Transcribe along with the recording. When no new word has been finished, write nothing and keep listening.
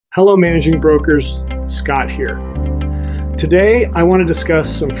Hello Managing Brokers, Scott here. Today I want to discuss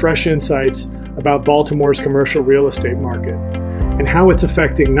some fresh insights about Baltimore's commercial real estate market and how it's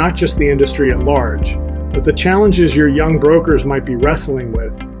affecting not just the industry at large, but the challenges your young brokers might be wrestling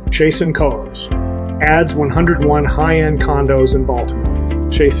with. Chasen Cos adds 101 high-end condos in Baltimore.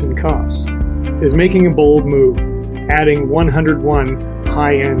 Chasen Cos is making a bold move, adding 101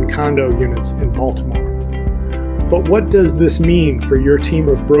 high-end condo units in Baltimore. But what does this mean for your team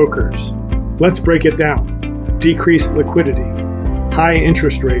of brokers? Let's break it down. Decreased liquidity. High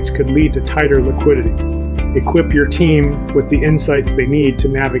interest rates could lead to tighter liquidity. Equip your team with the insights they need to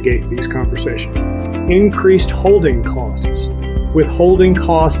navigate these conversations. Increased holding costs. With holding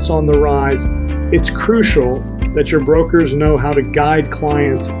costs on the rise, it's crucial that your brokers know how to guide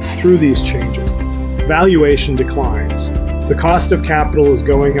clients through these changes. Valuation declines. The cost of capital is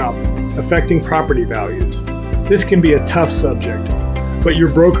going up, affecting property values. This can be a tough subject, but your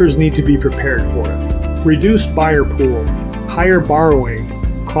brokers need to be prepared for it. Reduced buyer pool. Higher borrowing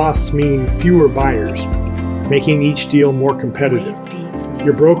costs mean fewer buyers, making each deal more competitive.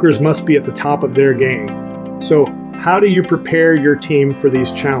 Your brokers must be at the top of their game. So, how do you prepare your team for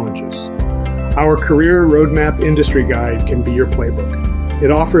these challenges? Our Career Roadmap Industry Guide can be your playbook.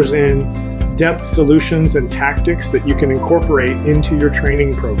 It offers in-depth solutions and tactics that you can incorporate into your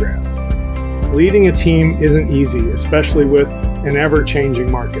training program. Leading a team isn't easy, especially with an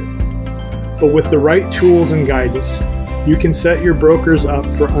ever-changing market. But with the right tools and guidance, you can set your brokers up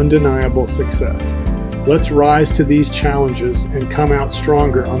for undeniable success. Let's rise to these challenges and come out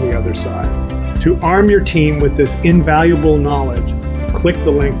stronger on the other side. To arm your team with this invaluable knowledge, click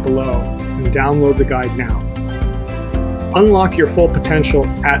the link below and download the guide now. Unlock your full potential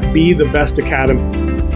at Be the Best Academy.